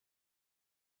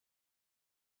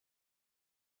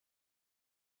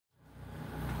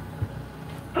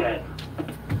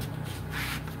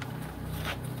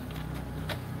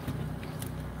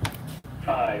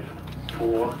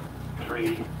4,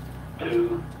 3,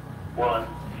 2, 1,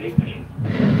 ignition.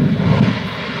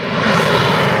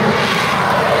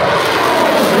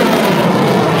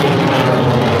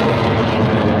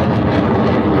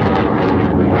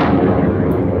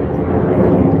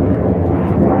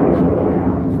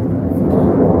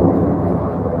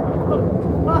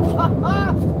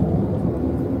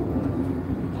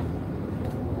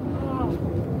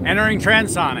 Entering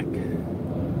transonic.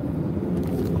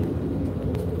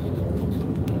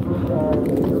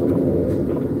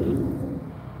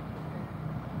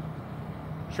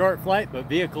 Short flight, but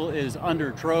vehicle is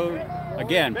under trode.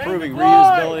 Again, proving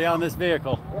reusability on this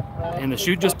vehicle. And the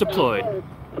chute just deployed.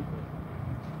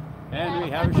 And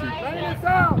we have a chute.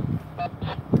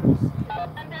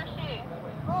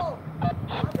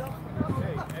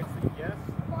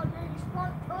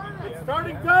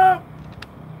 Starting go!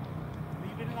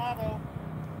 Leave it in auto.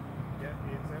 Yeah,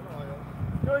 it's in oil.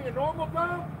 Doing a normal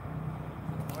go?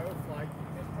 Oil flight.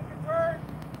 Just take a turn.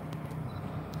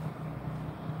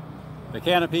 The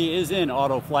canopy is in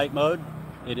auto flight mode.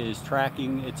 It is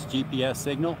tracking its GPS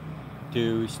signal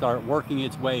to start working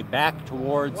its way back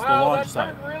towards the launch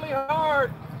site. Wow, that turned really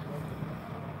hard.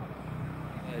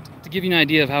 To give you an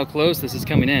idea of how close this is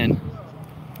coming in,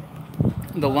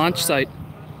 the launch site.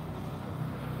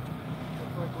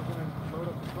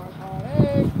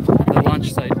 The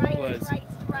launch site was.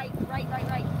 Right.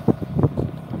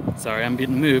 Sorry, I'm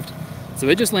getting moved. So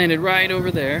it just landed right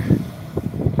over there.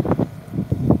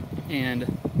 And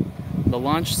the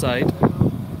launch site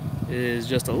is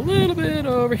just a little bit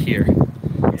over here.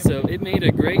 So it made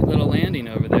a great little landing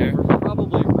over there. We're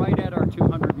probably right at our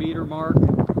 200-meter mark.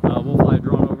 We'll fly a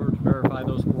drone over to verify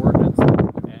those coordinates.